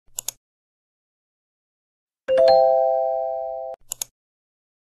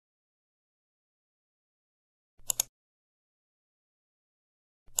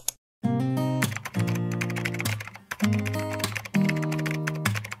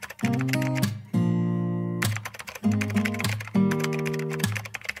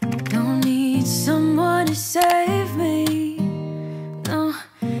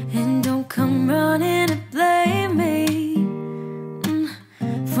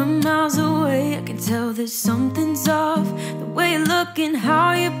from miles away. I can tell that something's off. The way you look and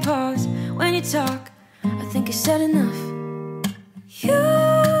how you pause when you talk. I think I said enough. You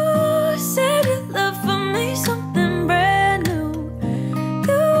said your love for me something brand new.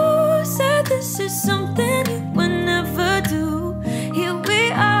 You said this is something you would never do. Here we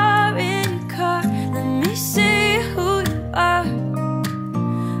are in your car. Let me see who you are,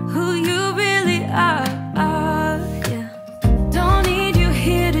 who you really are. Yeah. Don't need you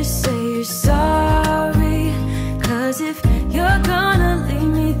here to say you're sorry, 'cause if you're gonna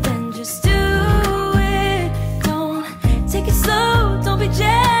leave me, then just do it. Don't take it slow, don't be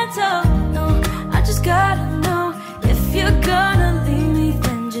gentle. No, I just gotta know if you're gonna leave me,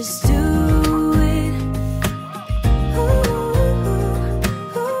 then just do it.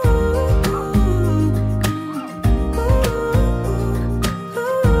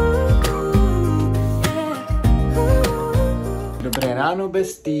 Dobré ráno,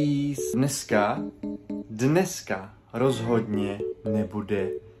 besties. Dneska rozhodně nebude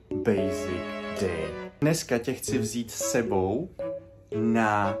basic day. Dneska tě chci vzít s sebou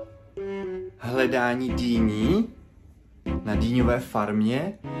na hledání dýní na dýňové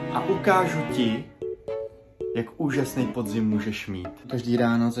farmě a ukážu ti, jak úžasný podzim můžeš mít. Každý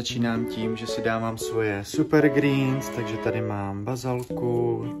ráno začínám tím, že si dávám svoje super greens, takže tady mám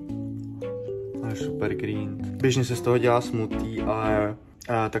bazalku, super green. Běžně se z toho dělá smoothie, ale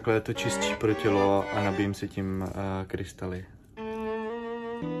takhle je to čistší pro tělo a nabijím si tím krystaly.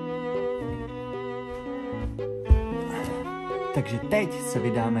 Takže teď se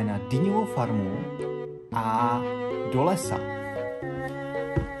vydáme na dýňovou farmu a do lesa.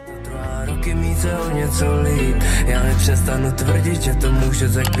 Roky mít se o něco líp, já nepřestanu tvrdit, že to může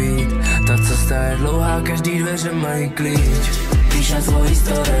tak být. Ta cesta je dlouhá, každý dveře mají klíč. Píšem svoji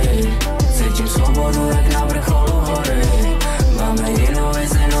story, cítím svobodu jak na vrcholu hory. Máme jinou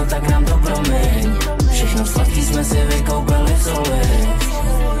vizi, no tak nám to promiň. Všechno sladký jsme si vykoupili v soli.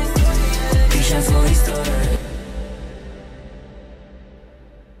 Píšem svoji story.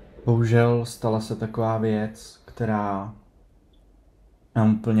 Bohužel stala se taková věc, která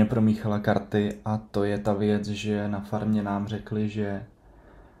nám úplně promíchala karty, a to je ta věc, že na farmě nám řekli, že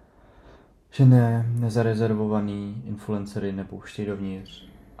nezarezervovaný influencery nepouštějí dovnitř.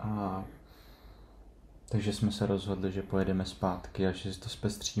 A takže jsme se rozhodli, že pojedeme zpátky a že si to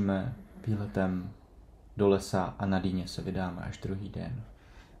zpestříme výletem do lesa a na dýně se vydáme až druhý den.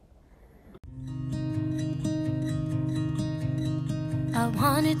 I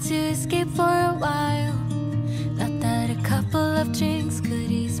wanted to escape for a while. Thought that a couple of drinks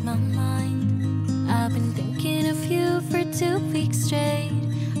could ease my mind. I've been thinking of you for 2 weeks straight.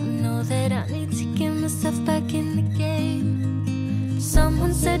 I know that I need to get myself back in the game.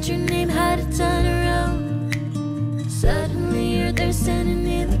 Someone said your name had a turn around. Suddenly you're there standing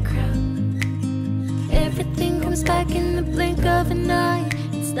in the crowd. Everything comes back in the blink of an eye.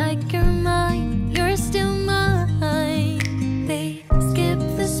 It's like you're mine, you're still mine. They skip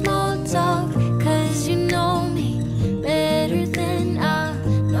the small talk, 'cause you know me better than I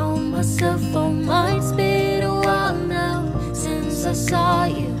know myself. Oh my, it's been a while now since I saw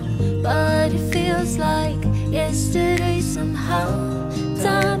you, but it feels like yesterday somehow.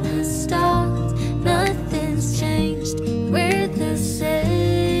 Time has stopped, nothing's changed, we're the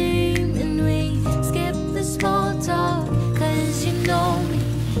same. And we skip the small talk, 'cause you know me,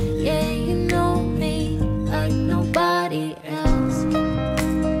 yeah, you know me like nobody else.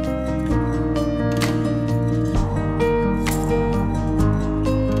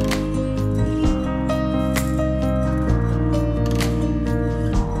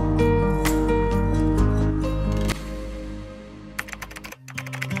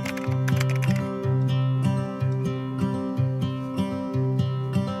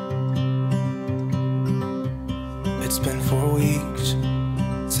 It's been 4 weeks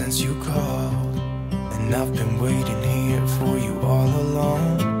since you called, and I've been waiting here for you all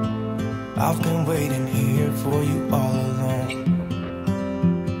along. I've been waiting here for you all along.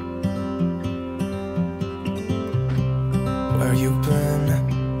 Where you been?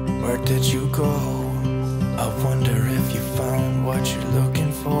 Where did you go? I wonder if you found what you're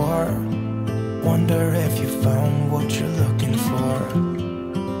looking for. Wonder if you found what you're looking for.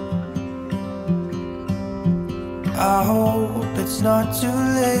 I hope it's not too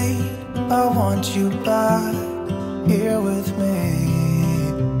late. I want you back here with me.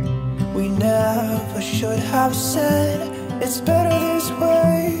 We never should have said it's better this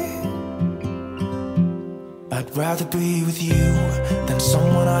way. I'd rather be with you than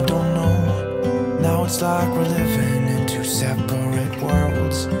someone I don't know. Now it's like we're living in 2 separate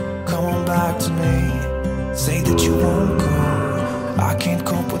worlds. Come on back to me, say that you won't go. I can't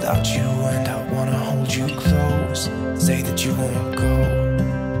cope without you and I wanna hold you close. Say that you won't go.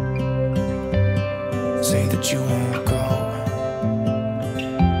 Say that you won't go.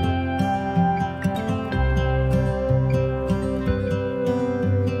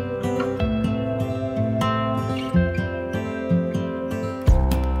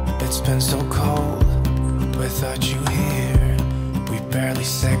 It's been so cold without you here. We barely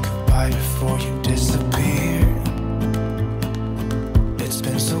said goodbye before you disappeared. It's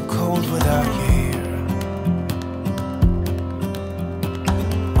been so cold without you here.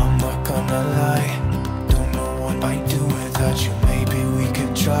 I'm not gonna lie, don't know what I'd do without you. Maybe we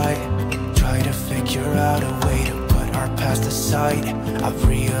could try to figure out a way to put our past aside. I've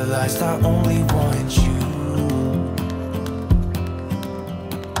realized I only want you.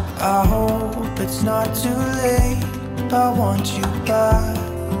 I hope it's not too late. I want you back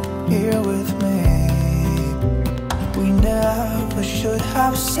here with me. We never should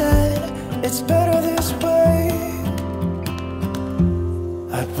have said it's better this way.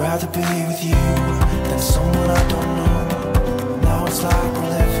 I'd rather be with you than someone I don't know. Now it's like we're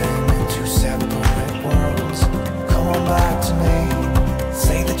living in two separate worlds. Come on back to me,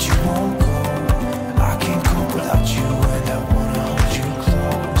 say that you won't go. I can't cope without you and I wanna hold you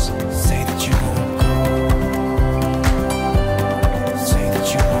close. Say that you won't go. Say that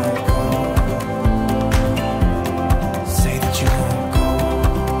you won't go. Say that you won't go.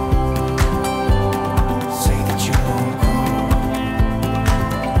 Say that you won't go.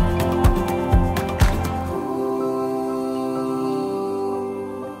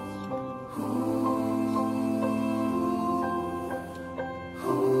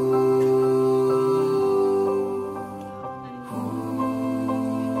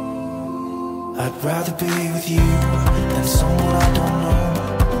 I'd rather be with you than someone I don't know.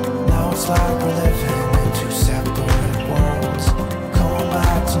 Now it's like we're living in two separate worlds. Come on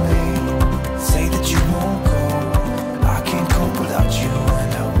back to me, say that you won't go. I can't cope without you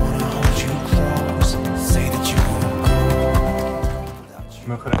and I wanna hold you close. Say that you won't go.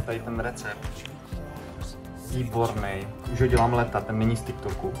 Mimochodem tady ten recept, výborný. Už ho dělám leta, ten není z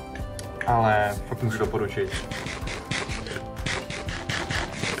TikToku, ale fakt můžu doporučit.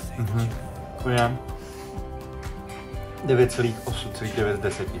 To je 9,8,9 z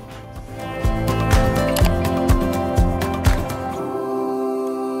 10.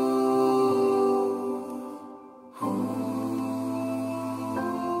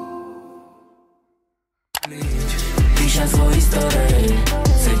 Píšem svoji story,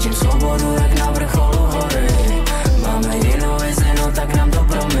 cítím svobodu jak